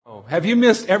Have you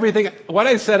missed everything? What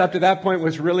I said up to that point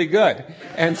was really good.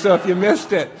 And so if you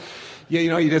missed it,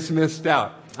 you just missed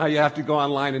out. You have to go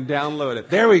online and download it.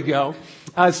 There we go.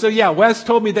 Wes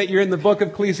told me that you're in the book of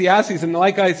Ecclesiastes. And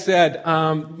like I said,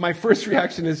 my first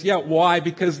reaction is, why?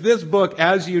 Because this book,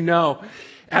 as you know,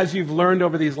 as you've learned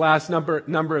over these last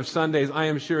number of Sundays, I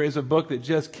am sure is a book that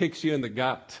just kicks you in the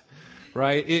gut.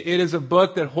 Right? It is a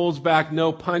book that holds back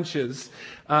no punches.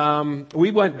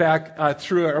 We went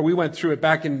through it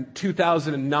back in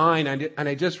 2009, and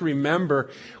I just remember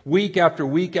week after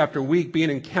week after week being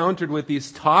encountered with these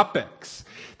topics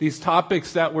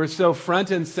that were so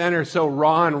front and center, so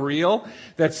raw and real,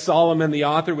 that Solomon, the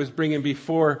author, was bringing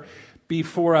before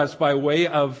us by way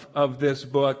of this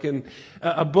book, and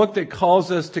a book that calls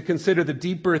us to consider the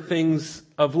deeper things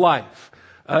of life.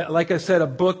 Like I said, a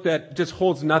book that just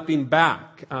holds nothing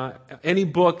back. Any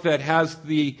book that has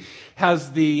the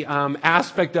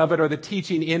aspect of it or the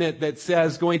teaching in it that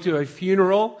says going to a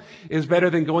funeral is better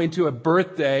than going to a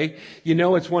birthday,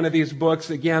 it's one of these books,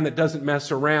 again, that doesn't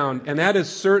mess around. And that is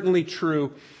certainly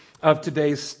true of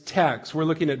today's text. We're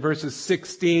looking at verses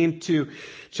 16 to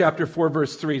chapter 4,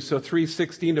 verse 3. So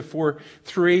 3:16 to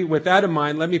 4:3. With that in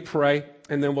mind, let me pray,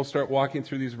 and then we'll start walking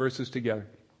through these verses together.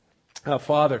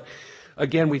 Father,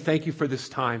 again, we thank you for this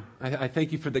time. I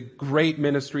thank you for the great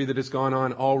ministry that has gone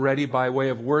on already by way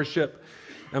of worship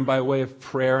and by way of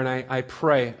prayer. And I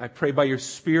pray by your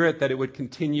Spirit that it would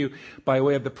continue by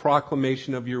way of the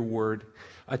proclamation of your word.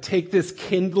 Take this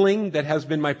kindling that has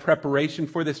been my preparation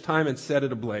for this time and set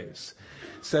it ablaze.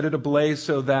 Set it ablaze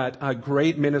so that a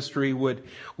great ministry would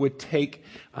take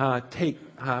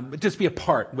just be a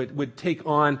part, would take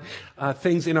on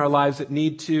things in our lives that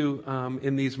need to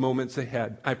in these moments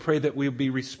ahead. I pray that we would be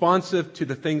responsive to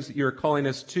the things that you're calling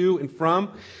us to and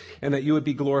from, and that you would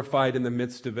be glorified in the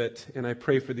midst of it. And I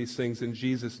pray for these things in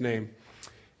Jesus' name.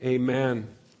 Amen.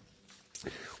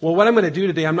 Well, what I'm going to do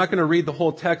today, I'm not going to read the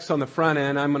whole text on the front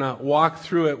end. I'm going to walk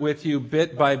through it with you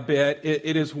bit by bit.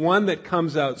 It is one that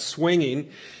comes out swinging.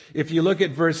 If you look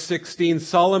at verse 16,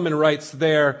 Solomon writes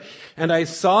there, "And I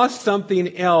saw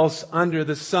something else under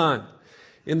the sun.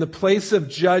 In the place of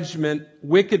judgment,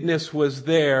 wickedness was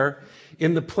there.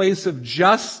 In the place of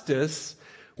justice,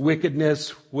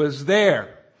 wickedness was there."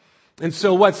 And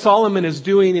so what Solomon is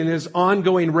doing in his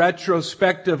ongoing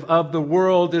retrospective of the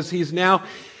world is he's now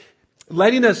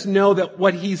letting us know that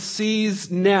what he sees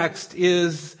next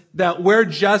is that where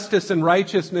justice and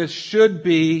righteousness should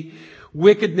be,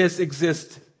 wickedness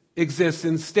exists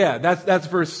instead. That's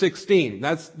verse 16.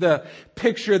 That's the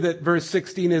picture that verse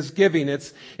 16 is giving.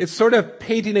 It's sort of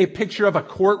painting a picture of a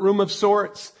courtroom of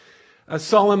sorts.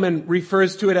 Solomon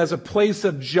refers to it as a place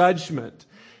of judgment,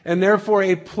 and therefore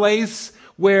a place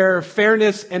where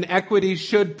fairness and equity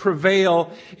should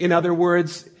prevail. In other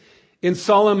words, in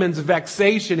Solomon's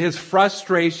vexation, his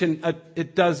frustration,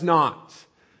 it does not.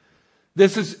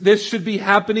 This should be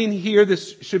happening here.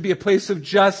 This should be a place of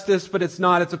justice, but it's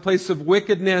not. It's a place of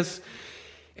wickedness.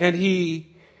 And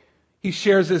he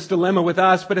shares this dilemma with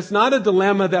us, but it's not a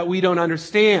dilemma that we don't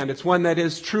understand. It's one that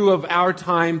is true of our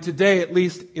time today, at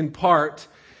least in part.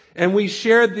 And we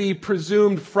share the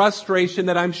presumed frustration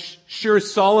that I'm sure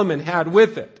Solomon had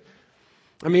with it.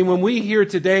 I mean, when we hear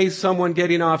today someone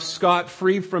getting off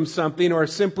scot-free from something or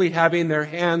simply having their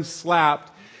hands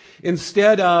slapped,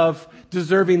 instead of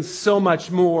deserving so much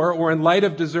more, or in light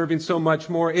of deserving so much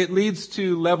more, it leads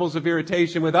to levels of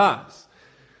irritation with us.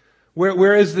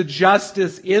 Where is the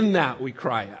justice in that, we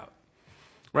cry out.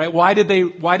 Right? Why did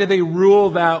they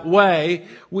rule that way?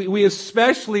 We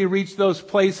especially reach those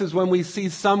places when we see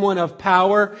someone of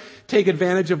power take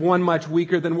advantage of one much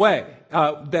weaker than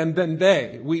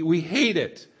they. We hate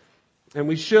it, and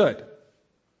we should.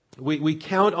 We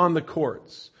count on the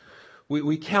courts.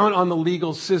 We count on the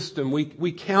legal system.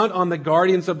 We count on the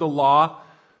guardians of the law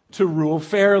to rule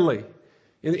fairly.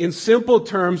 In simple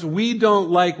terms, we don't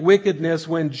like wickedness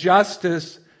when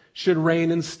justice should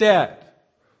reign instead.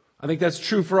 I think that's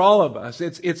true for all of us.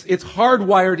 It's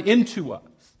hardwired into us.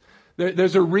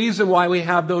 There's a reason why we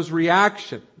have those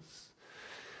reactions.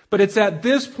 But it's at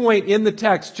this point in the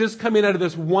text, just coming out of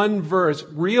this one verse,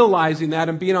 realizing that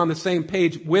and being on the same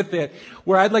page with it,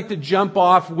 where I'd like to jump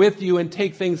off with you and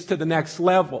take things to the next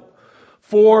level.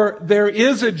 For there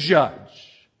is a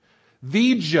judge,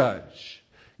 the judge,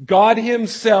 God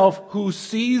himself, who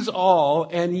sees all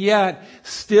and yet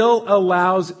still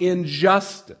allows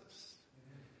injustice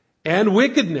and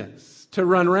wickedness to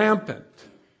run rampant.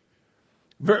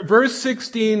 Verse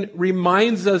 16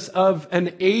 reminds us of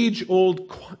an age-old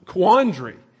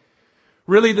quandary.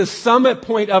 Really the summit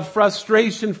point of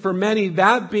frustration for many,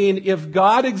 that being, if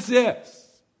God exists,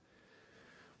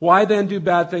 why then do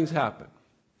bad things happen?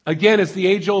 Again, it's the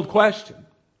age-old question.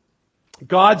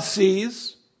 God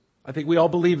sees. I think we all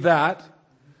believe that.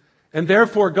 And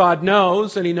therefore God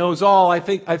knows, and He knows all. I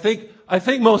think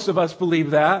most of us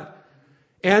believe that.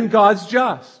 And God's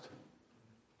just.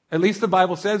 At least the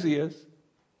Bible says He is.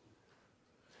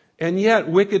 And yet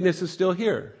wickedness is still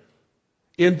here.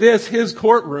 In this, His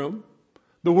courtroom,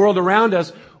 the world around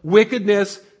us,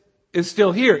 wickedness is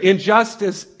still here.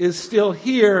 Injustice is still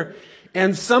here.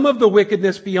 And some of the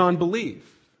wickedness beyond belief.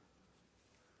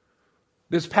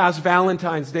 This past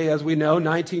Valentine's Day, as we know,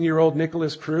 19-year-old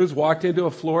Nicholas Cruz walked into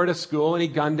a Florida school and he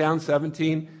gunned down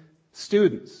 17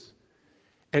 students.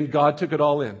 And God took it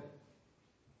all in.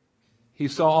 He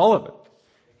saw all of it.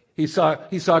 He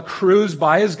saw Cruz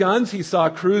buy his guns. He saw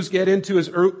Cruz get into his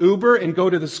Uber and go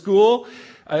to the school,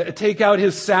 take out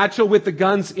his satchel with the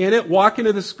guns in it, walk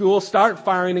into the school, start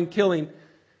firing and killing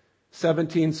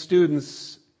 17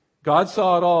 students. God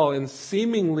saw it all, and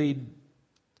seemingly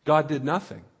God did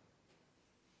nothing.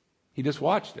 He just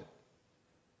watched it.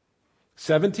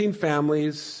 17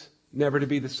 families never to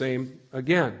be the same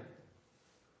again.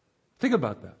 Think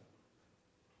about that.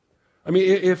 I mean,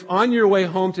 if on your way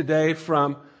home today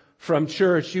from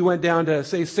church, you went down to,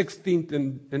 say, 16th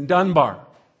and Dunbar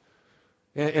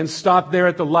and stopped there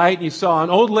at the light and you saw an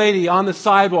old lady on the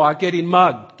sidewalk getting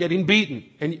mugged, getting beaten,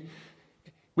 and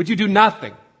would you do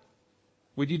nothing?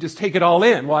 Would you just take it all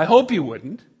in? Well, I hope you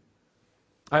wouldn't.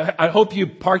 I hope you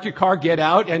park your car, get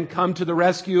out, and come to the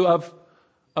rescue of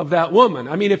that woman.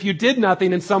 I mean, if you did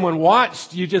nothing and someone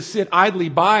watched you just sit idly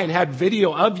by and had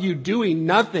video of you doing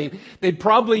nothing, they'd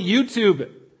probably YouTube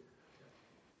it.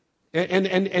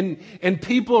 And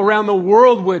people around the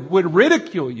world would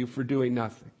ridicule you for doing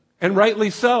nothing. And rightly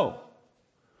so.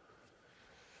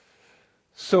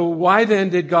 So why then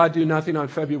did God do nothing on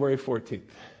February 14th?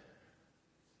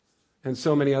 And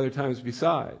so many other times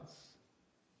besides.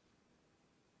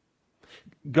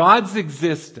 God's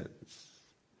existence,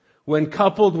 when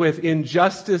coupled with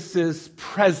injustice's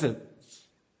presence,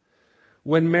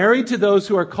 when married to those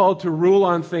who are called to rule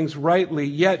on things rightly,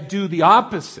 yet do the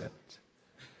opposite,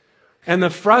 and the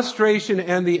frustration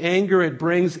and the anger it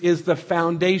brings is the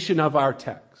foundation of our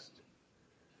text.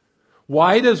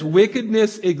 Why does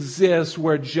wickedness exist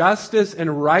where justice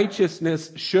and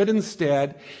righteousness should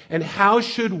instead, and how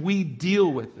should we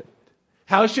deal with it?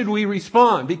 How should we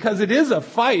respond? Because it is a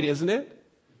fight, isn't it?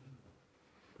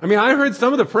 I mean, I heard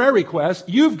some of the prayer requests.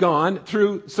 You've gone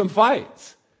through some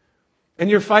fights. And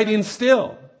you're fighting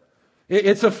still.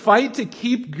 It's a fight to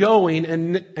keep going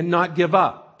and not give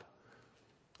up.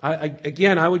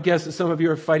 I would guess that some of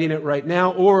you are fighting it right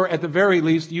now, or at the very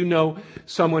least, you know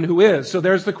someone who is. So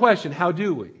there's the question, how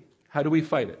do we? How do we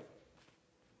fight it?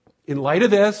 In light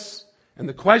of this, and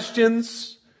the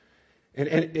questions, and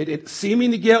it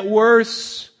seeming to get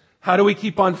worse, how do we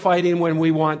keep on fighting when we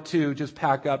want to just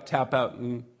pack up, tap out,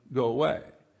 and go away?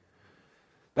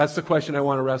 That's the question I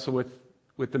want to wrestle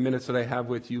with the minutes that I have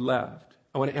with you left.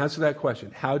 I want to answer that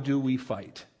question. How do we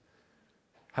fight?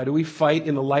 How do we fight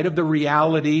in the light of the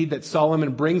reality that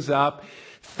Solomon brings up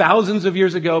thousands of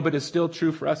years ago, but is still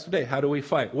true for us today? How do we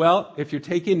fight? Well, if you're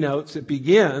taking notes, it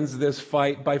begins this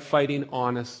fight by fighting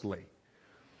honestly.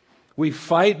 We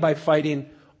fight by fighting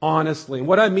honestly. And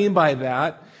what I mean by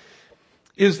that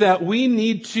is that we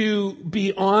need to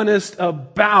be honest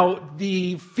about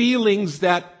the feelings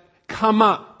that come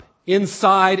up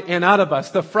inside and out of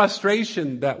us, the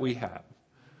frustration that we have,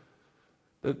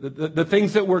 the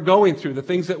things that we're going through, the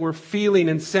things that we're feeling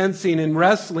and sensing and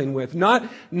wrestling with. Not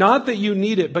that you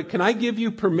need it, but can I give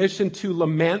you permission to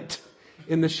lament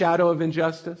in the shadow of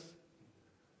injustice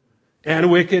and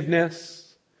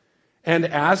wickedness and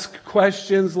ask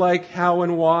questions like how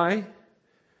and why?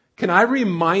 Can I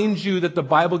remind you that the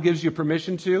Bible gives you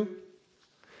permission to?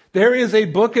 There is a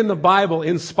book in the Bible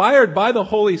inspired by the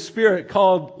Holy Spirit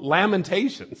called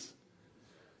Lamentations.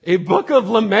 A book of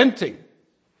lamenting.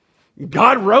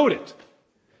 God wrote it.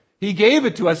 He gave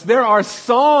it to us. There are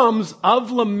psalms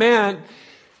of lament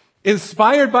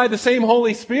inspired by the same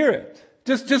Holy Spirit.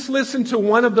 Just listen to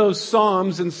one of those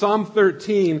psalms in Psalm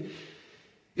 13.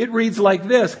 It reads like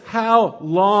this: How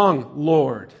long,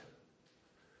 Lord?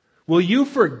 Will you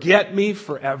forget me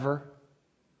forever?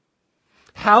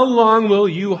 How long will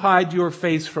you hide your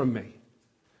face from me?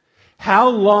 How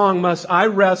long must I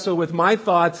wrestle with my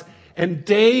thoughts and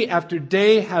day after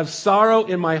day have sorrow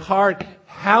in my heart?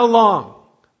 How long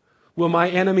will my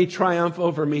enemy triumph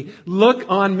over me? Look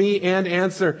on me and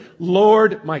answer,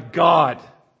 Lord my God.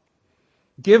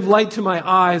 Give light to my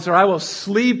eyes, or I will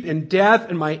sleep in death,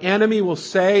 and my enemy will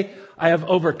say, I have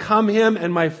overcome him,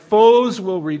 and my foes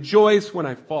will rejoice when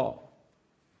I fall.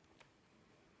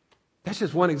 That's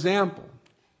just one example.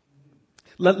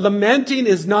 Lamenting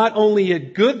is not only a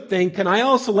good thing, can I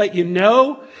also let you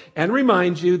know and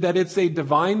remind you that it's a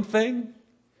divine thing?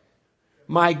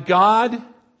 My God,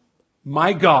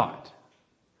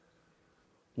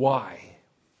 why?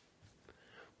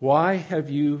 Why have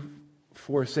you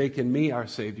forsaken me, our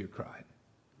Savior cried.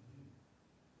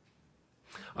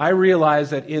 I realize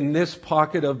that in this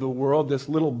pocket of the world, this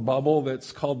little bubble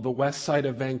that's called the west side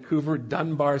of Vancouver,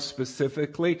 Dunbar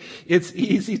specifically, it's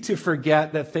easy to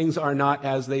forget that things are not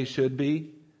as they should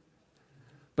be,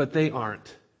 but they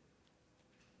aren't.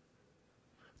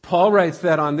 Paul writes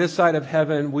that on this side of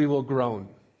heaven, we will groan.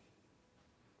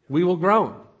 We will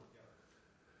groan.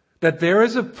 That there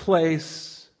is a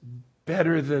place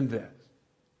better than this.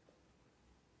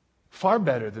 Far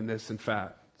better than this, in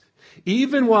fact.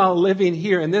 Even while living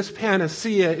here in this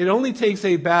panacea, it only takes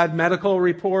a bad medical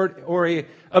report or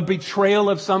a betrayal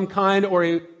of some kind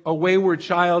or a wayward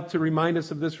child to remind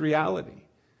us of this reality.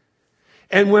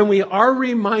 And when we are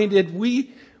reminded,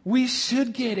 we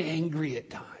should get angry at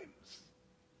times.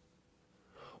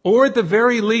 Or at the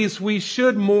very least, we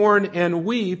should mourn and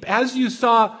weep. As you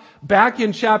saw back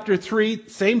in chapter 3,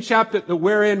 same chapter that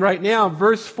we're in right now,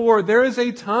 verse 4, there is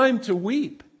a time to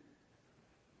weep.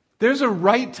 There's a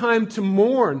right time to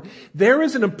mourn. There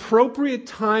is an appropriate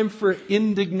time for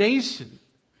indignation.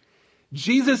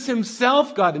 Jesus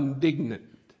himself got indignant.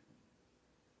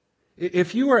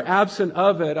 If you were absent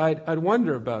of it, I'd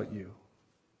wonder about you.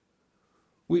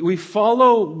 We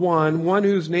follow one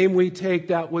whose name we take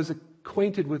that was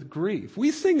acquainted with grief.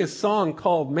 We sing a song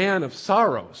called Man of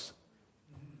Sorrows.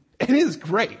 It is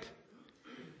great.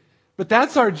 But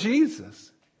that's our Jesus.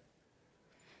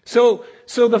 So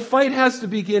the fight has to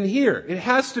begin here. It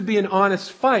has to be an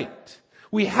honest fight.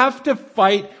 We have to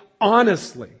fight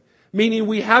honestly, meaning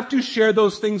we have to share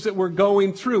those things that we're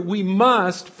going through. We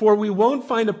must, for we won't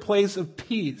find a place of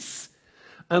peace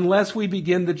unless we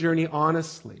begin the journey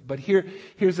honestly. But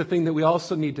here's the thing that we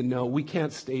also need to know. We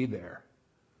can't stay there.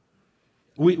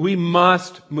 We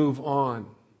must move on,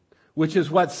 which is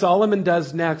what Solomon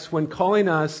does next when calling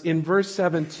us in verse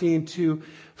 17 to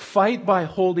fight by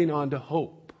holding on to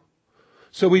hope.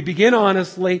 So we begin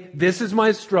honestly, this is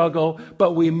my struggle,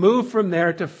 but we move from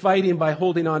there to fighting by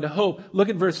holding on to hope. Look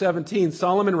at verse 17.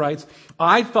 Solomon writes,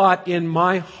 I thought in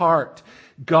my heart,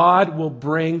 God will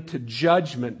bring to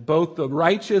judgment both the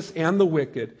righteous and the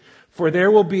wicked, for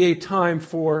there will be a time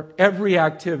for every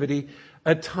activity,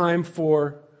 a time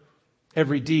for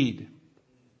every deed.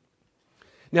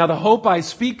 Now, the hope I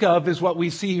speak of is what we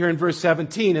see here in verse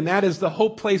 17, and that is the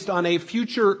hope placed on a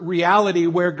future reality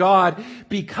where God,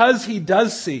 because he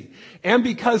does see, and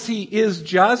because he is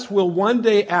just, will one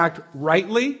day act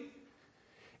rightly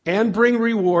and bring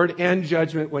reward and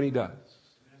judgment when he does.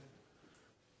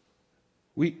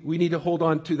 We need to hold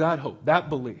on to that hope, that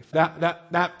belief,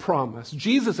 that promise.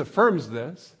 Jesus affirms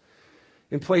this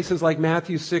in places like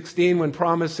Matthew 16 when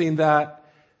promising that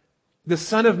the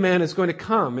Son of Man is going to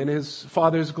come in his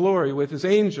Father's glory with his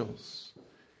angels.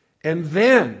 And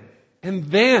then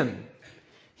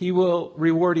he will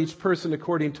reward each person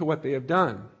according to what they have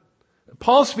done.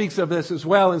 Paul speaks of this as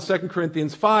well in 2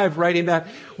 Corinthians 5, writing that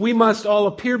we must all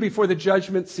appear before the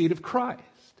judgment seat of Christ,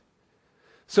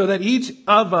 so that each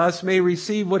of us may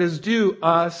receive what is due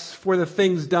us for the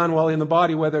things done while in the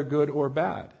body, whether good or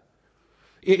bad.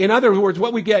 In other words,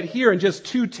 what we get here in just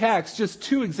two texts, just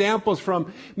two examples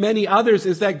from many others,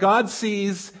 is that God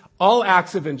sees all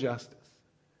acts of injustice.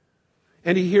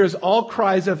 And he hears all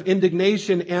cries of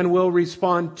indignation and will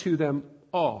respond to them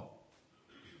all.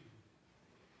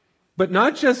 But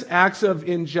not just acts of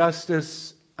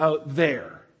injustice out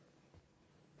there,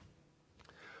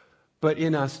 but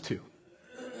in us too.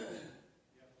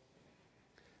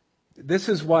 This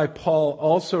is why Paul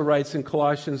also writes in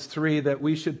Colossians 3 that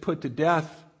we should put to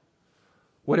death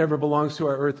whatever belongs to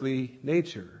our earthly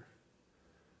nature.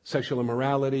 Sexual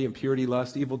immorality, impurity,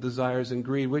 lust, evil desires, and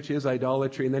greed, which is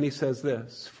idolatry. And then he says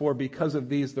this, for because of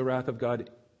these the wrath of God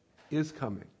is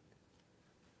coming.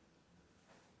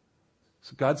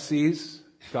 So God sees,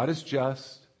 God is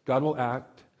just, God will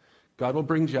act, God will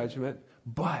bring judgment,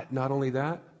 but not only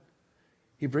that,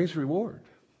 he brings reward.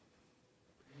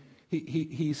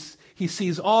 He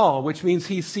sees all, which means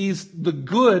he sees the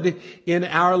good in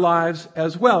our lives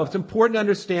as well. It's important to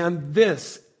understand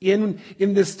this in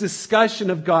this discussion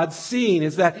of God seeing,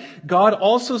 is that God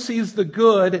also sees the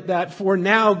good that for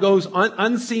now goes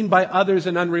unseen by others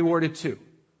and unrewarded too.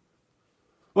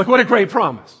 Like, what a great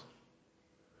promise.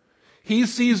 He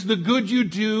sees the good you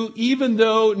do even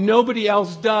though nobody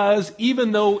else does,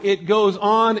 even though it goes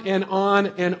on and on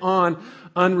and on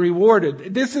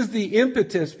unrewarded. This is the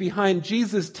impetus behind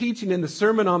Jesus' teaching in the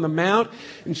Sermon on the Mount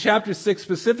in chapter 6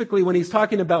 specifically when he's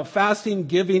talking about fasting,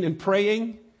 giving, and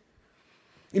praying.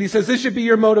 And he says this should be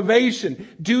your motivation.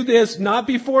 Do this not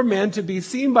before men to be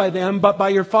seen by them, but by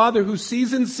your Father who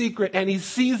sees in secret, and he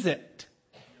sees it.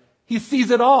 He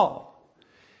sees it all.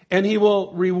 And he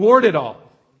will reward it all.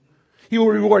 He will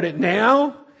reward it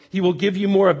now. He will give you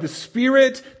more of the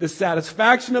Spirit, the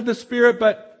satisfaction of the Spirit,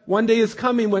 but one day is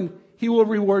coming when he will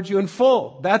reward you in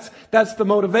full. That's the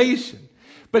motivation.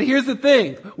 But here's the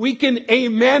thing. We can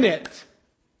amen it.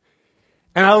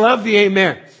 And I love the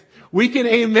amens. We can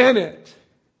amen it.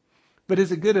 But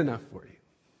is it good enough for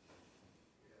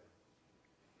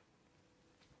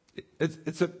you?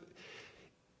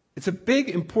 It's a big,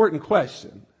 important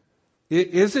question.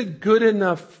 Is it good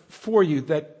enough for you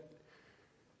that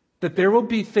there will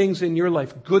be things in your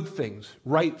life, good things,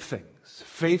 right things,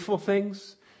 faithful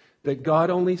things that God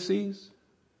only sees?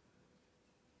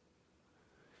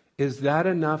 Is that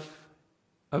enough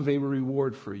of a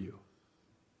reward for you?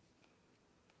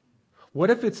 What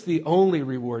if it's the only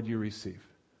reward you receive?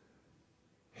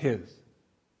 His.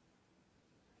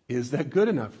 Is that good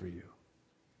enough for you?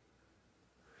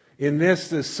 In this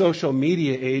social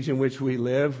media age in which we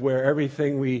live, where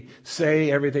everything we say,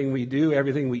 everything we do,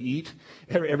 everything we eat,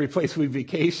 every place we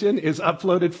vacation is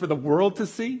uploaded for the world to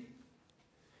see,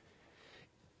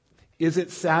 is it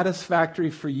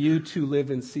satisfactory for you to live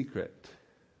in secret?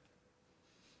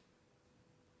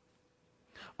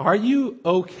 Are you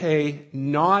okay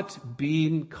not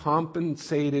being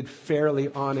compensated fairly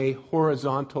on a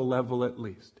horizontal level at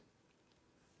least?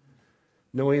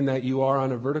 Knowing that you are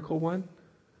on a vertical one?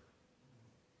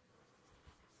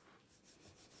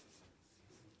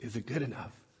 Is it good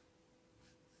enough?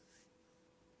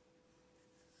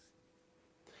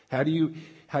 How do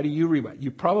you react?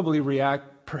 You probably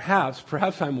react,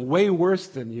 perhaps I'm way worse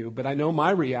than you, but I know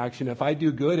my reaction if I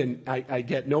do good and I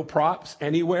get no props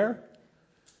anywhere.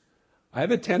 I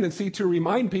have a tendency to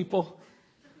remind people.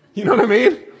 You know what I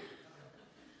mean?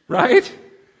 Right?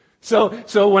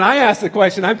 So when I ask the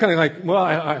question, I'm kind of like, well,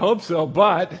 I hope so,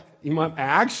 but my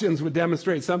actions would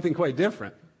demonstrate something quite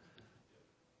different.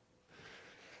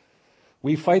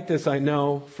 We fight this, I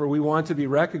know, for we want to be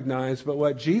recognized, but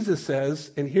what Jesus says,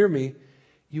 and hear me,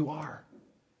 you are.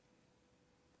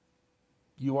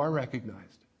 You are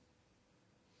recognized.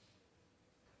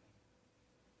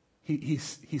 He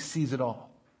sees it all.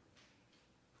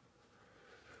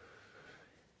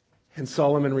 And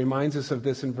Solomon reminds us of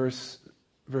this in verse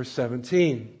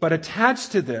 17. But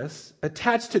attached to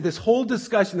this whole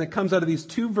discussion that comes out of these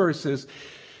two verses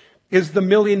is the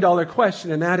million-dollar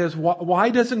question, and that is, why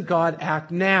doesn't God act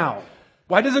now?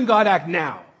 Why doesn't God act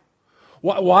now?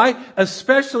 Why?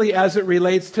 Especially as it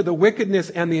relates to the wickedness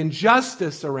and the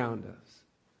injustice around us.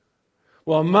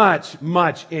 Well,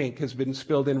 much ink has been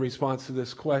spilled in response to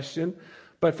this question.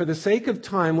 But for the sake of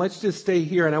time, let's just stay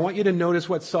here, and I want you to notice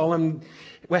how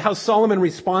Solomon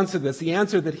responds to this, the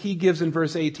answer that he gives in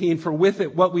verse 18. For with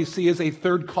it, what we see is a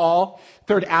third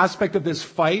aspect of this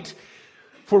fight.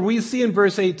 For we see in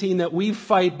verse 18 that we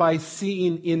fight by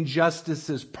seeing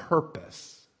injustice's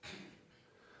purpose.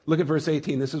 Look at verse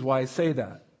 18. This is why I say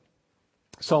that.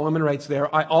 Solomon writes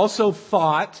there, I also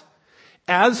thought,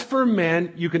 as for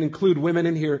men, you can include women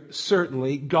in here,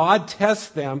 certainly, God tests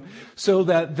them so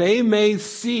that they may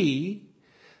see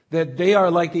that they are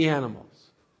like the animals.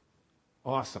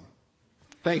 Awesome.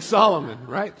 Thanks, Solomon,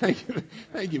 right? Thank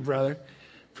you, brother.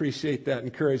 Appreciate that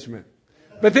encouragement.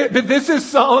 But this is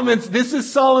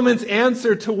Solomon's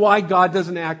answer to why God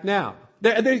doesn't act now.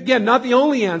 Again, not the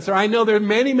only answer. I know there are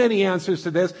many, many answers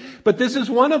to this, but this is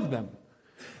one of them.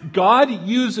 God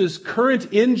uses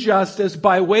current injustice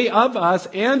by way of us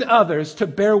and others to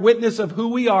bear witness of who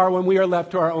we are when we are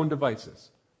left to our own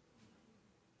devices.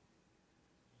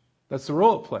 That's the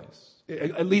role it plays,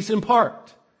 at least in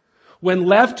part. When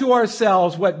left to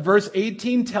ourselves, what verse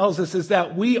 18 tells us is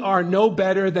that we are no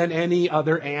better than any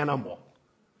other animal.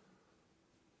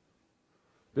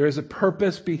 There is a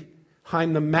purpose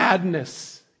behind the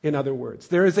madness, in other words.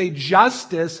 There is a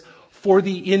justice for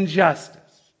the injustice.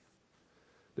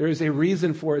 There is a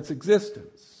reason for its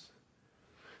existence.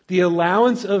 The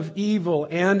allowance of evil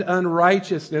and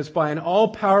unrighteousness by an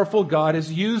all-powerful God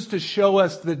is used to show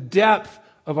us the depth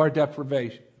of our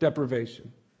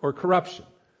deprivation or corruption.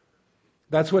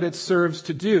 That's what it serves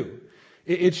to do.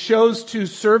 It shows to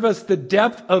serve us the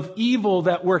depth of evil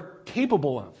that we're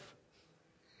capable of.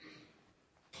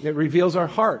 It reveals our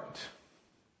heart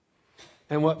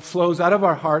and what flows out of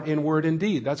our heart in word and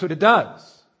deed. That's what it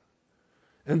does.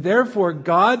 And therefore,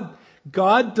 God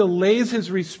delays his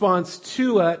response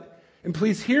to it And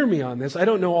please hear me on this. I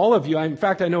don't know all of you. In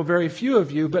fact, I know very few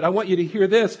of you, but I want you to hear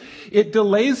this. It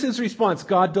delays his response.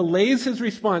 God delays his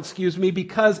response,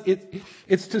 because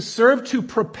it's to serve to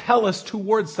propel us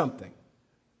towards something.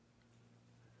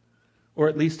 Or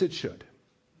at least it should.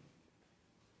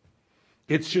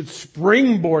 It should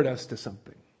springboard us to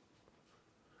something.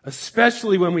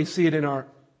 Especially when we see it in our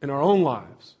own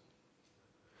lives.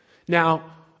 Now,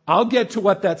 I'll get to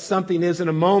what that something is in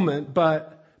a moment,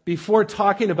 but before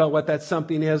talking about what that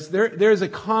something is, there's a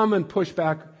common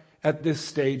pushback at this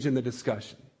stage in the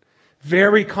discussion.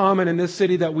 Very common in this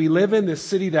city that we live in, this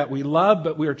city that we love,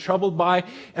 but we are troubled by.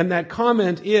 And that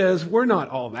comment is, we're not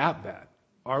all that bad,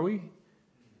 are we?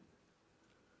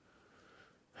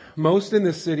 Most in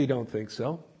this city don't think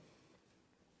so.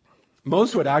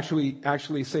 Most would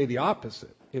actually say the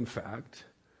opposite, in fact.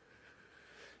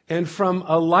 And from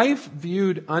a life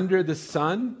viewed under the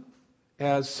sun,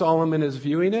 as Solomon is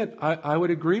viewing it, I would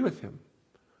agree with him.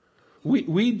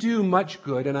 We do much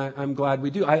good, and I'm glad we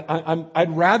do.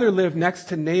 I'd rather live next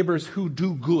to neighbors who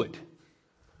do good,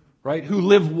 right? Who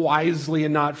live wisely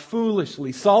and not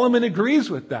foolishly. Solomon agrees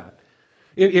with that.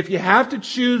 If you have to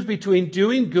choose between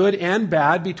doing good and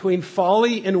bad, between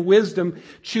folly and wisdom,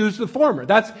 choose the former.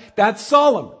 That's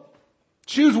Solomon.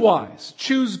 Choose wise.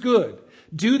 Choose good.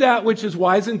 Do that which is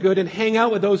wise and good, and hang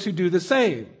out with those who do the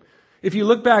same. If you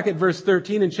look back at verse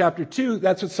 13 in chapter 2,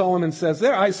 that's what Solomon says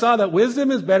there. I saw that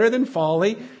wisdom is better than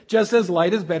folly, just as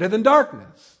light is better than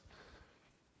darkness.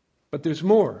 But there's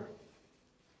more.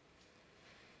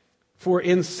 For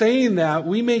in saying that,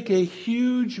 we make a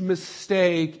huge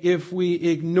mistake if we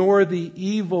ignore the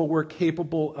evil we're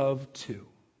capable of too.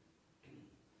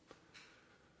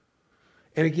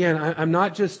 And again, I'm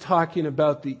not just talking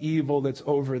about the evil that's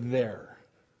over there.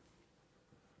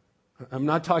 I'm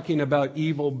not talking about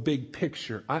evil big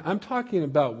picture. I'm talking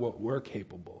about what we're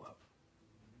capable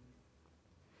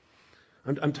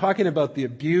of. I'm talking about the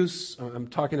abuse. I'm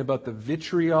talking about the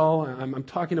vitriol. I'm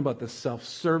talking about the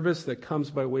self-service that comes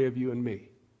by way of you and me.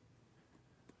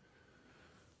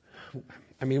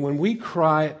 I mean, when we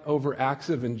cry over acts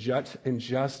of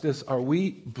injustice, are we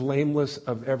blameless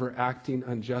of ever acting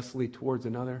unjustly towards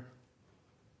another?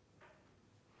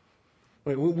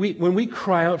 When we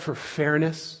cry out for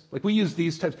fairness, like we use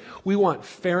these types, we want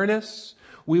fairness,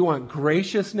 we want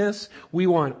graciousness, we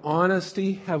want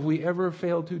honesty. Have we ever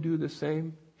failed to do the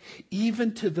same?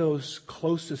 Even to those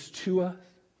closest to us?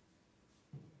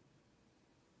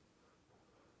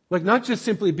 Like not just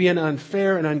simply being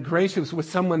unfair and ungracious with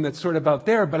someone that's sort of out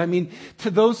there, but I mean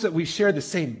to those that we share the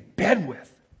same bed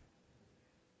with,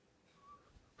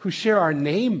 who share our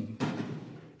name.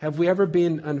 Have we ever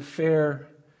been unfair,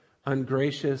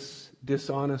 ungracious,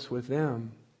 dishonest with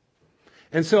them?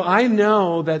 And so I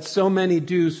know that so many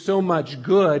do so much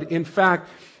good. In fact,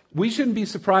 we shouldn't be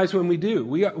surprised when we do.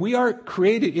 We are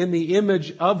created in the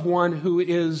image of one who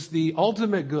is the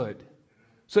ultimate good.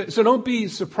 So don't be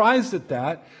surprised at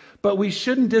that, but we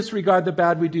shouldn't disregard the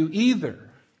bad we do either.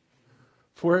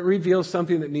 For it reveals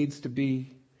something that needs to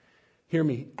be, hear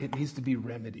me, it needs to be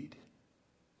remedied.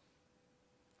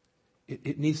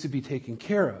 It needs to be taken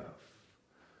care of.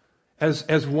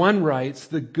 As one writes,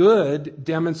 the good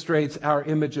demonstrates our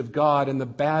image of God and the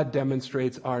bad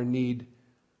demonstrates our need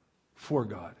for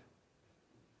God.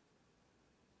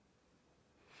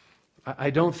 I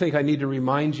don't think I need to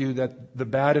remind you that the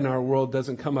bad in our world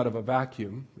doesn't come out of a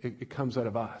vacuum. It comes out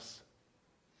of us.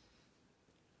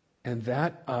 And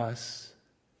that us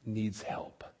needs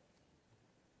help.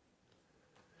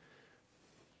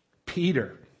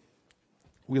 Peter.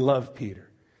 We love Peter.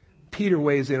 Peter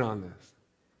weighs in on this.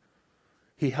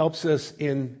 He helps us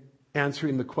in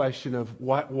answering the question of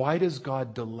why does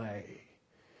God delay?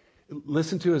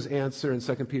 Listen to his answer in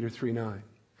 2 Peter 3:9. It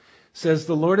says,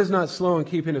 the Lord is not slow in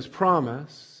keeping his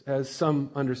promise, as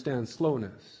some understand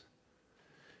slowness.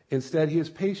 Instead, he is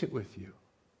patient with you.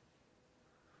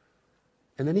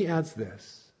 And then he adds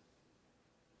this,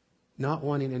 not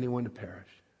wanting anyone to perish.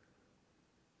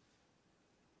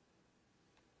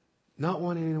 Not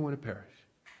wanting anyone to perish,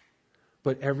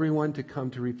 but everyone to come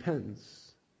to repentance.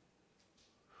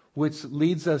 Which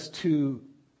leads us to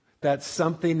that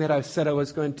something that I said I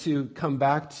was going to come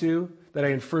back to, that I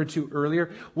inferred to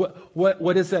earlier.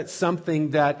 What is that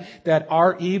something that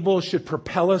our evil should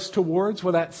propel us towards?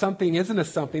 Well, that something isn't a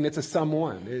something, it's a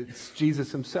someone. It's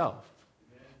Jesus himself.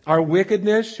 Our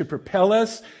wickedness should propel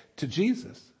us to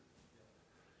Jesus.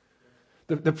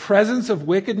 The presence of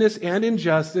wickedness and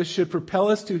injustice should propel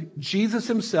us to Jesus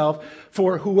himself,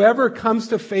 for whoever comes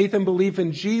to faith and belief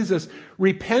in Jesus,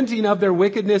 repenting of their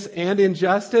wickedness and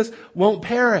injustice, won't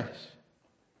perish.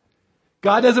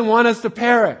 God doesn't want us to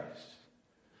perish.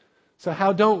 So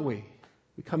how don't we?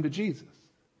 We come to Jesus.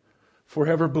 For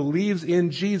whoever believes in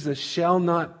Jesus shall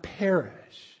not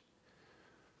perish,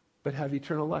 but have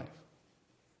eternal life.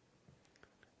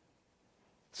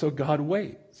 So God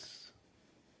waits.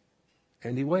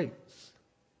 And He waits.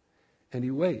 And He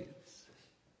waits.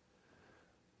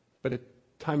 But a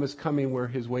time is coming where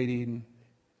His waiting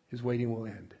will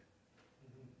end.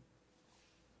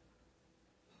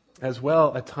 As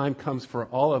well, a time comes for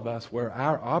all of us where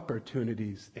our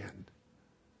opportunities end.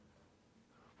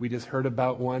 We just heard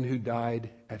about one who died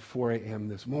at 4 a.m.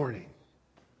 this morning.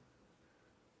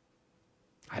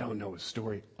 I don't know his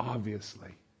story, obviously.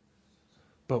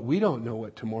 But we don't know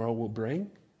what tomorrow will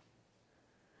bring.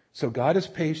 So God is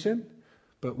patient,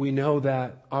 but we know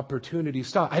that opportunities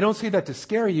stop. I don't say that to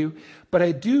scare you, but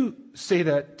I do say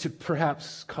that to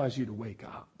perhaps cause you to wake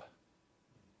up.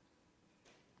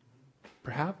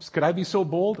 Perhaps. Could I be so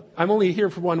bold? I'm only here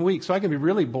for 1 week, so I can be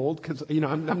really bold because,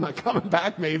 I'm not coming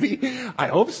back maybe. I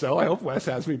hope so. I hope Wes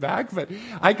has me back. But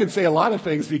I can say a lot of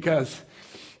things because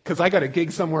I got a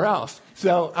gig somewhere else.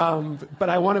 So, but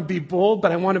I want to be bold,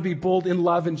 but I want to be bold in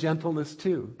love and gentleness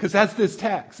too. Because that's this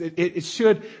text. It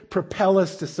should propel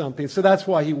us to something. So that's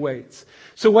why He waits.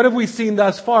 So what have we seen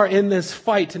thus far in this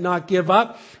fight to not give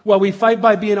up? Well, we fight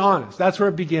by being honest. That's where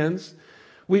it begins.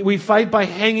 We fight by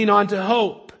hanging on to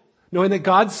hope, knowing that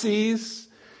God sees,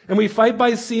 and we fight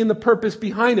by seeing the purpose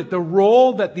behind it, the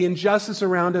role that the injustice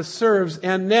around us serves.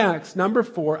 And next, number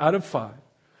 4 out of 5,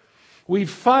 we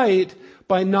fight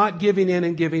by not giving in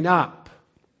and giving up.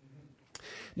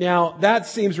 Now, that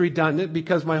seems redundant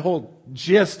because my whole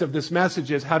gist of this message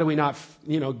is how do we not,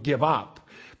 give up?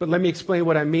 But let me explain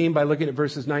what I mean by looking at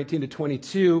verses 19 to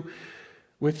 22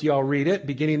 with you. I'll read it.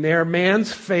 Beginning there,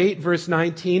 man's fate, verse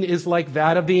 19, is like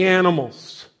that of the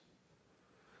animals.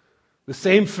 The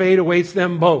same fate awaits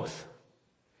them both.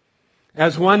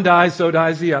 As one dies, so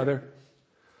dies the other.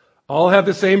 All have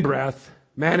the same breath.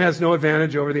 Man has no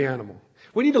advantage over the animal.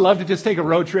 Wouldn't you love to just take a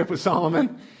road trip with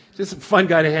Solomon? Just a fun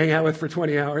guy to hang out with for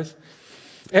 20 hours.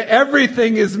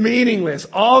 Everything is meaningless.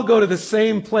 All go to the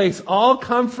same place. All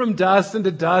come from dust, and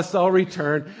to dust all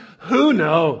return. Who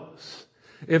knows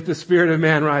if the spirit of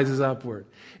man rises upward,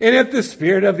 and if the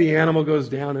spirit of the animal goes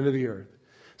down into the earth?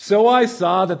 So I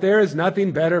saw that there is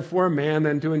nothing better for a man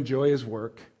than to enjoy his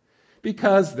work,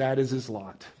 because that is his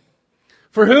lot.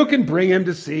 For who can bring him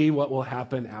to see what will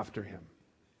happen after him?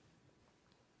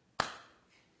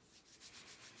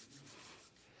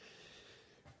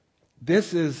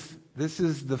 This is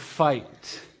the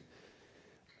fight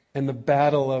and the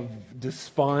battle of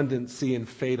despondency and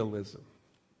fatalism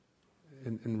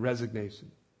and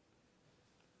resignation.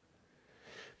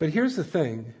 But here's the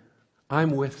thing.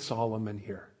 I'm with Solomon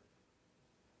here.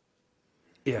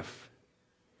 If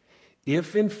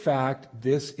in fact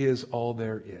this is all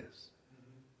there is,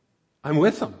 I'm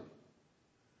with him.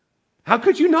 How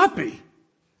could you not be?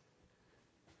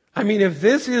 I mean, if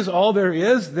this is all there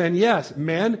is, then yes,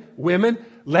 men, women,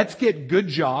 let's get good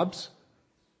jobs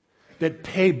that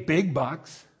pay big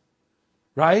bucks,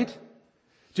 right?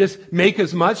 Just make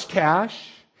as much cash,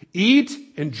 eat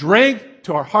and drink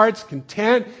to our heart's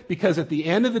content, because at the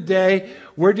end of the day,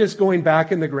 we're just going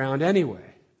back in the ground anyway.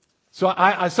 So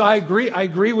I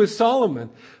agree with Solomon.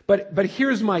 But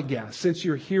here's my guess. Since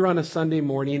you're here on a Sunday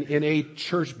morning in a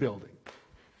church building,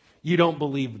 you don't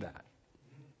believe that.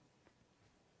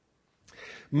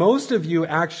 Most of you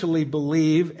actually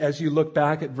believe, as you look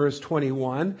back at verse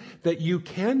 21, that you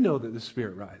can know that the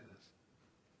Spirit rises.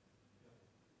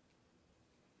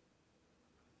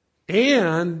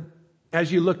 And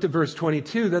as you looked at verse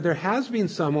 22, that there has been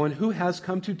someone who has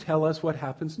come to tell us what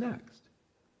happens next.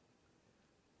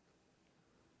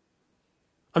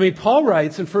 I mean, Paul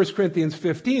writes in 1 Corinthians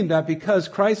 15 that because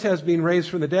Christ has been raised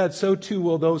from the dead, so too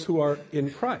will those who are in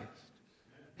Christ.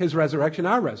 His resurrection,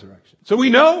 our resurrection. So we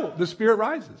know the Spirit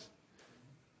rises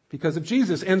because of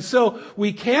Jesus. And so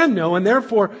we can know, and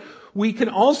therefore we can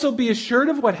also be assured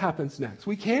of what happens next.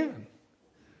 We can.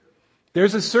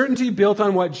 There's a certainty built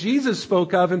on what Jesus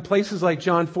spoke of in places like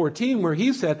John 14, where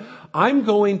He said, I'm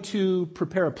going to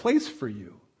prepare a place for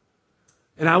you.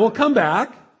 And I will come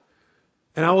back,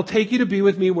 and I will take you to be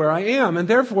with me where I am. And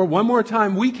therefore, one more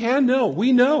time, we can know.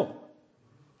 We know.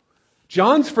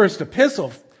 John's first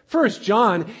epistle, 1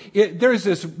 John, there's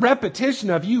this repetition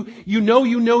of you know,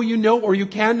 or you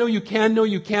can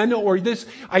know, or this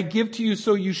I give to you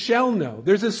so you shall know.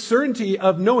 There's a certainty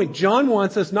of knowing. John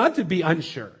wants us not to be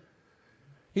unsure.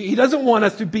 He doesn't want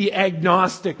us to be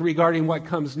agnostic regarding what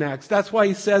comes next. That's why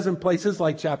he says in places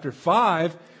like chapter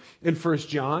 5 in 1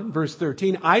 John, verse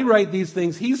 13, I write these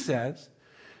things, he says,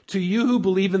 to you who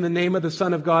believe in the name of the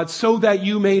Son of God, so that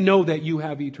you may know that you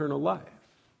have eternal life.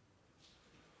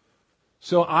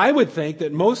 So I would think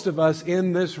that most of us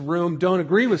in this room don't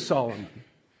agree with Solomon.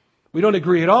 We don't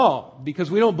agree at all because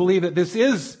we don't believe that this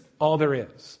is all there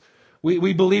is.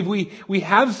 We believe we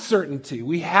have certainty.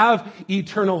 We have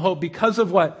eternal hope because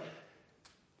of what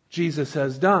Jesus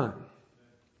has done.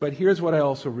 But here's what I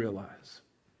also realize.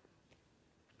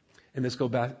 And this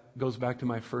goes back to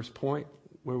my first point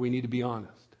where we need to be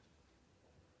honest.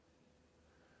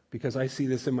 Because I see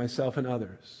this in myself and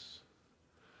others.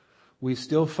 We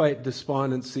still fight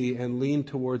despondency and lean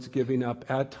towards giving up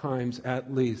at times,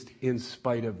 at least, in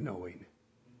spite of knowing.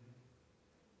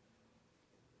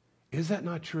 Is that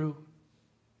not true?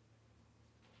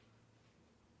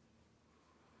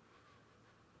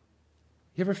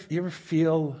 You ever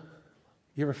feel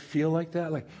like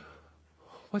that? Like,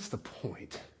 what's the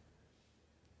point?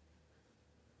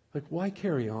 Like, why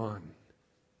carry on?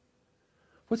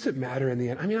 What's it matter in the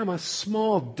end? I mean, I'm a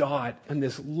small dot in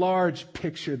this large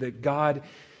picture that God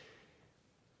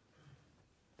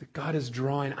is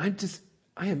drawing. I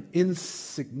am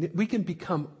insignificant. We can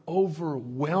become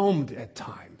overwhelmed at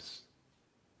times.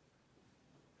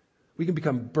 We can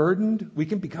become burdened. We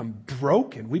can become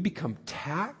broken. We become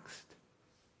taxed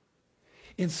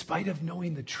in spite of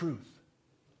knowing the truth.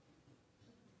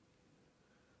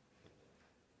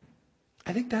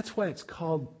 I think that's why it's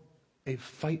called a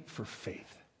fight for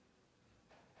faith.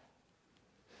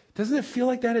 Doesn't it feel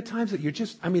like that at times that you're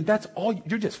just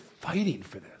fighting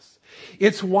for this?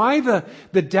 It's why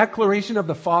the declaration of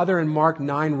the Father in Mark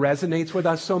 9 resonates with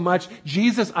us so much.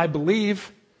 Jesus, I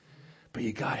believe, but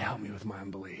you got to help me with my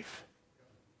unbelief.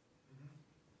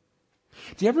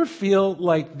 Do you ever feel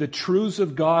like the truths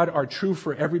of God are true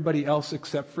for everybody else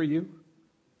except for you?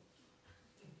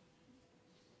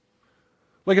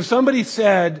 Like if somebody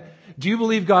said, do you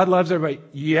believe God loves everybody?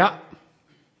 Yeah.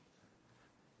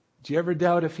 Do you ever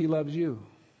doubt if He loves you?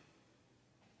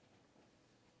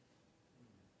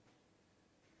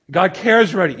 God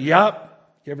cares for everybody.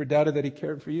 Yep. You ever doubted that He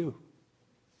cared for you?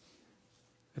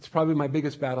 It's probably my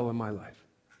biggest battle in my life.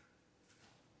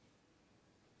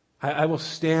 I will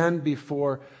stand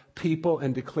before people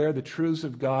and declare the truths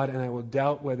of God, and I will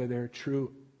doubt whether they're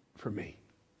true for me.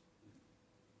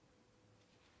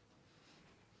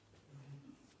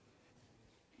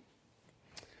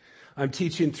 I'm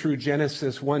teaching through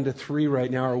Genesis 1-3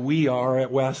 right now, or we are at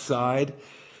Westside,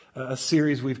 a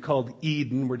series we've called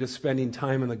Eden. We're just spending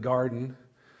time in the garden.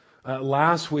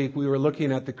 Last week we were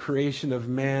looking at the creation of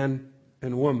man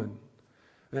and woman.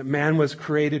 That man was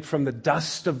created from the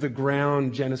dust of the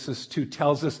ground, Genesis 2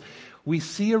 tells us. We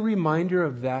see a reminder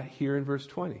of that here in verse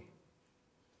 20.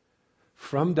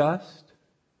 From dust,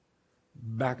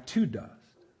 back to dust.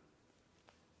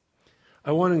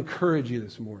 I want to encourage you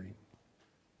this morning.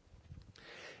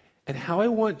 And how I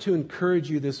want to encourage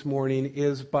you this morning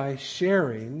is by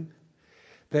sharing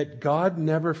that God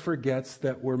never forgets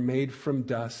that we're made from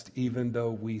dust, even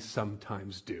though we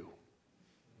sometimes do.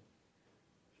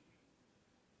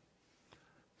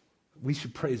 We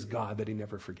should praise God that He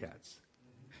never forgets.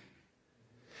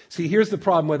 See, here's the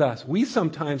problem with us. We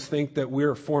sometimes think that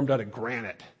we're formed out of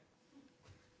granite.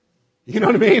 You know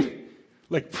what I mean?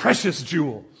 Like precious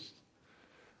jewels.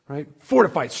 Right?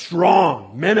 Fortified,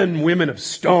 strong, men and women of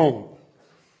stone.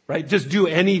 Right? Just do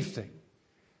anything.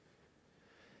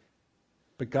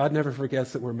 But God never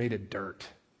forgets that we're made of dirt.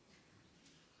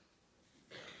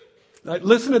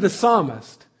 Listen to the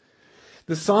psalmist.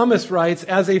 The psalmist writes,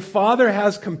 as a father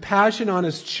has compassion on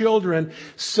his children,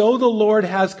 so the Lord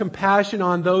has compassion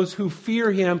on those who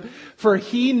fear Him, for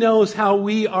He knows how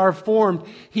we are formed.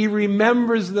 He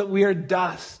remembers that we are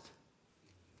dust.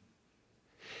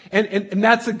 And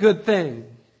that's a good thing.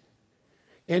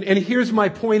 And here's my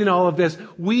point in all of this.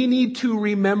 We need to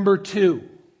remember too.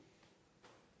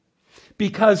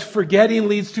 Because forgetting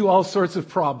leads to all sorts of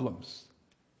problems.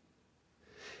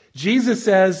 Jesus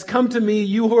says, come to me,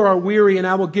 you who are weary, and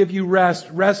I will give you rest.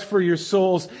 Rest for your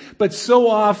souls. But so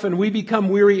often we become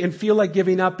weary and feel like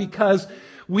giving up because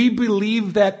we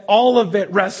believe that all of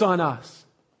it rests on us.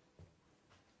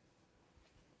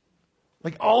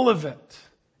 Like all of it.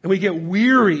 And we get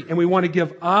weary and we want to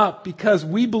give up because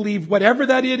we believe whatever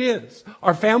that it is,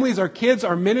 our families, our kids,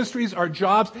 our ministries, our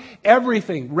jobs,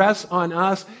 everything rests on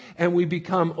us and we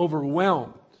become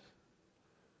overwhelmed.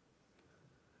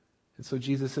 And so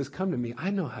Jesus says, come to me.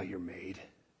 I know how you're made.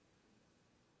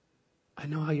 I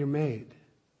know how you're made.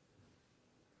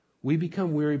 We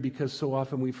become weary because so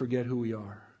often we forget who we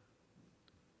are.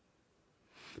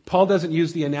 Paul doesn't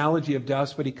use the analogy of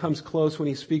dust, but he comes close when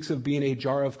he speaks of being a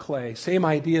jar of clay. Same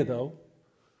idea, though.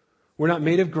 We're not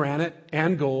made of granite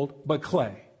and gold, but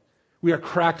clay. We are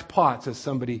cracked pots, as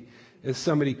somebody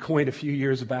coined a few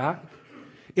years back.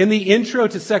 In the intro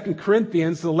to 2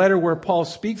 Corinthians, the letter where Paul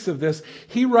speaks of this,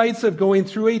 he writes of going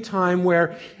through a time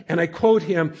where, and I quote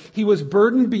him, he was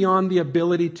burdened beyond the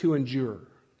ability to endure.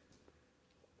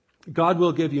 God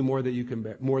will give you more than you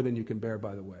can bear,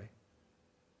 by the way.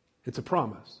 It's a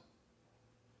promise.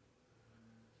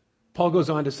 Paul goes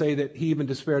on to say that he even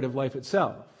despaired of life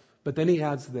itself. But then he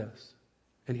adds this.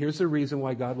 And here's the reason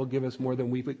why God will give us more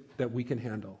than we can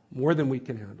handle. More than we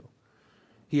can handle.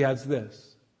 He adds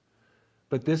this.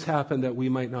 But this happened that we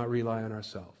might not rely on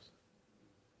ourselves,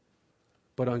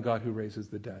 but on God who raises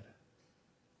the dead.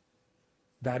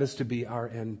 That is to be our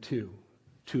end too.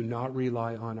 To not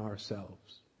rely on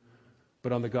ourselves,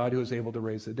 but on the God who is able to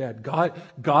raise the dead.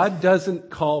 God doesn't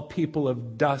call people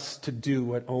of dust to do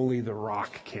what only the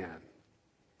rock can.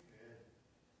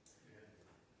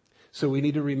 So we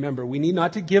need to remember, we need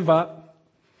not to give up,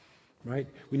 right?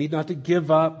 We need not to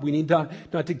give up. We need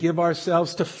not to give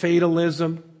ourselves to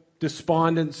fatalism,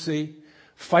 despondency.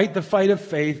 Fight the fight of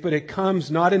faith, but it comes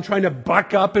not in trying to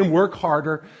buck up and work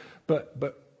harder, but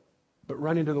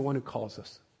run into the one who calls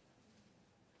us.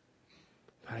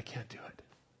 God, I can't do it.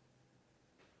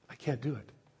 I can't do it.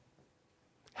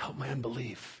 Help my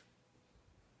unbelief.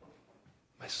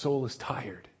 My soul is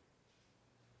tired.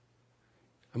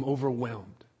 I'm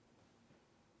overwhelmed.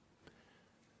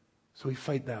 So we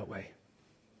fight that way.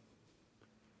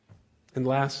 And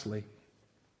lastly,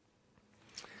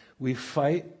 we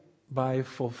fight by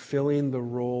fulfilling the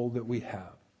role that we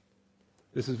have.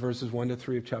 This is verses 1 to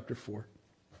 3 of chapter 4.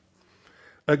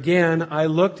 Again, I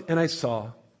looked and I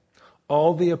saw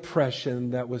all the oppression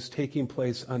that was taking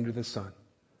place under the sun.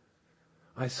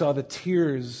 I saw the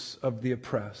tears of the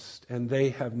oppressed, and they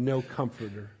have no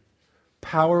comforter.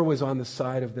 Power was on the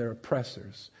side of their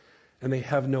oppressors, and they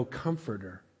have no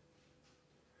comforter.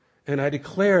 And I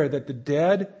declare that the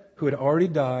dead who had already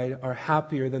died are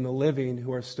happier than the living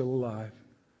who are still alive.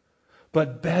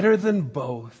 But better than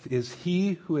both is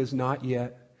he who has not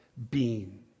yet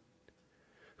been,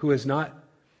 who has not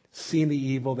seen the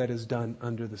evil that is done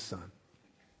under the sun.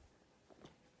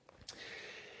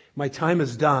 My time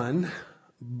is done,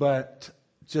 but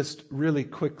just really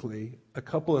quickly, a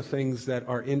couple of things that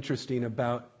are interesting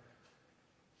about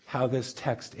how this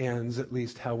text ends, at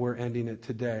least how we're ending it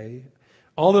today.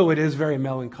 Although it is very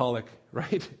melancholic,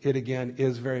 right? It again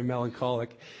is very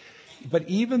melancholic. But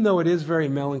even though it is very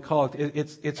melancholic,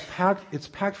 it's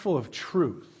packed full of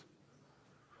truth.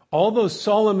 Although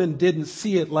Solomon didn't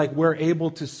see it like we're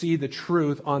able to see the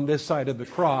truth on this side of the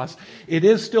cross, it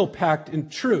is still packed in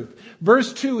truth.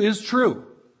 Verse 2 is true.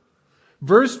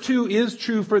 Verse 2 is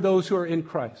true for those who are in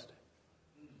Christ.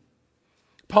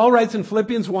 Paul writes in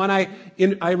Philippians 1,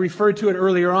 I referred to it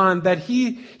earlier on, that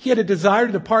he had a desire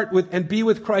to depart with and be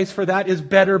with Christ, for that is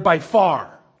better by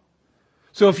far.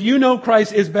 So if you know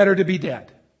Christ, it's better to be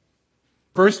dead.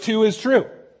 Verse 2 is true.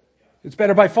 It's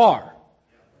better by far.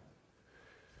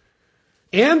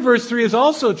 And verse 3 is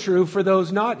also true for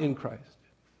those not in Christ.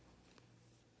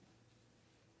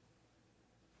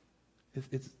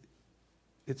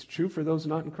 It's true for those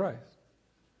not in Christ.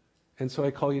 And so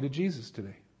I call you to Jesus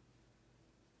today.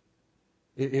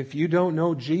 If you don't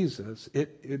know Jesus,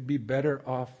 it'd be better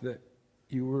off that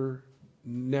you were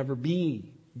never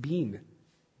been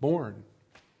born.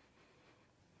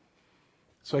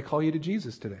 So I call you to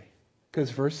Jesus today,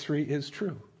 because verse 3 is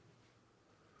true.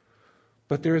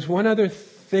 But there is one other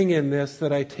thing in this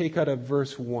that I take out of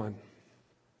verse 1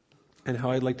 and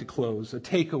how I'd like to close, a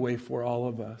takeaway for all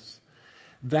of us.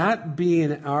 That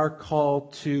being our call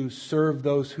to serve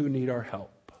those who need our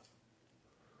help.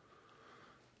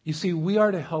 You see, we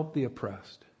are to help the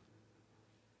oppressed.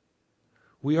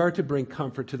 We are to bring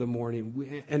comfort to the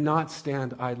mourning and not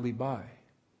stand idly by.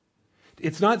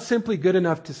 It's not simply good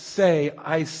enough to say,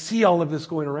 I see all of this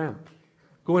going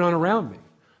on around me.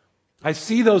 I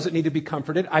see those that need to be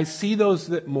comforted. I see those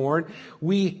that mourn.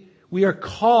 We are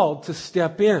called to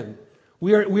step in.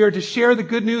 We are to share the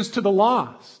good news to the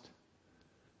lost.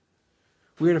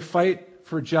 We are to fight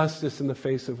for justice in the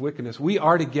face of wickedness. We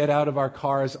are to get out of our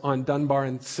cars on Dunbar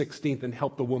and 16th and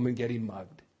help the woman getting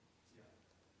mugged.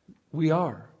 We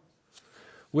are.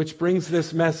 Which brings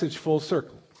this message full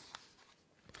circle.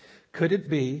 Could it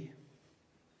be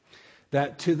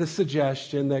that to the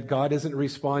suggestion that God isn't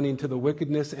responding to the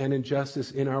wickedness and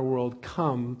injustice in our world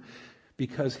come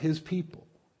because His people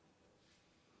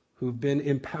who've been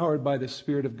empowered by the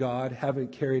Spirit of God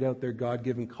haven't carried out their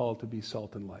God-given call to be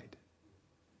salt and light?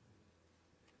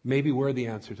 Maybe we're the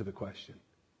answer to the question.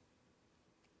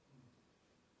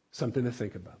 Something to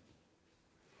think about.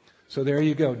 So there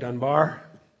you go, Dunbar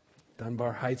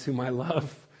Heights, whom I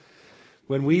love.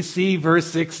 When we see verse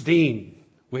 16,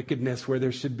 wickedness where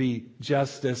there should be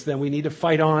justice, then we need to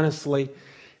fight honestly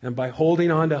and by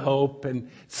holding on to hope and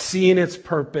seeing its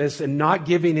purpose and not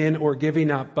giving in or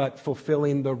giving up, but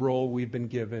fulfilling the role we've been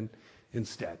given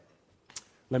instead.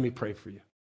 Let me pray for you.